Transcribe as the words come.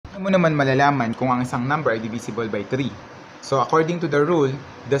Paano mo naman malalaman kung ang isang number ay divisible by 3? So according to the rule,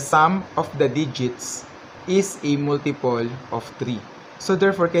 the sum of the digits is a multiple of 3. So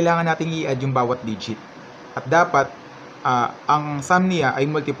therefore, kailangan natin i-add yung bawat digit. At dapat, ang sum niya ay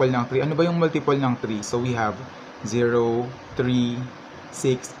multiple ng 3. Ano ba yung multiple ng 3? So we have 0, 3, 6,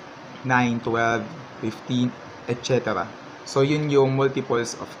 9, 12, 15, etc. So yun yung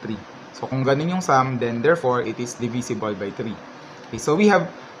multiples of 3. So kung ganun yung sum, then therefore, it is divisible by 3. Okay, so we have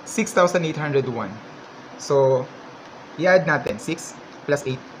 6,801. So, i-add natin 6 plus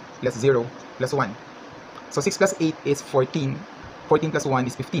 8 plus 0 plus 1. So, 6 plus 8 is 14. 14 plus 1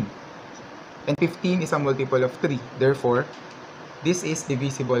 is 15. And 15 is a multiple of 3. Therefore, this is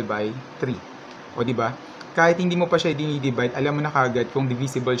divisible by 3. O, diba? Kahit hindi mo pa siya dinidivide, alam mo na kagad kung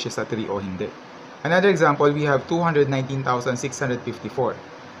divisible siya sa 3 o hindi. Another example, we have 219,654.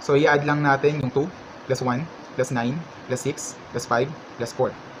 So, i-add lang natin yung 2 plus 1 plus 9 plus 6 plus 5 plus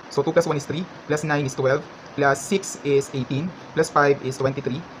 4. So 2 plus 1 is 3, plus 9 is 12, plus 6 is 18, plus 5 is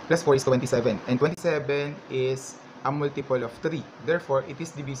 23, plus 4 is 27. And 27 is a multiple of 3. Therefore, it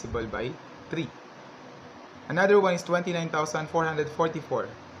is divisible by 3. Another one is 29,444.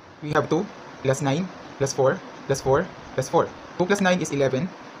 We have 2 plus 9 plus 4 plus 4 plus 4. 2 plus 9 is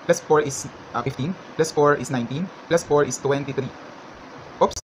 11, plus 4 is 15, plus 4 is 19, plus 4 is 23.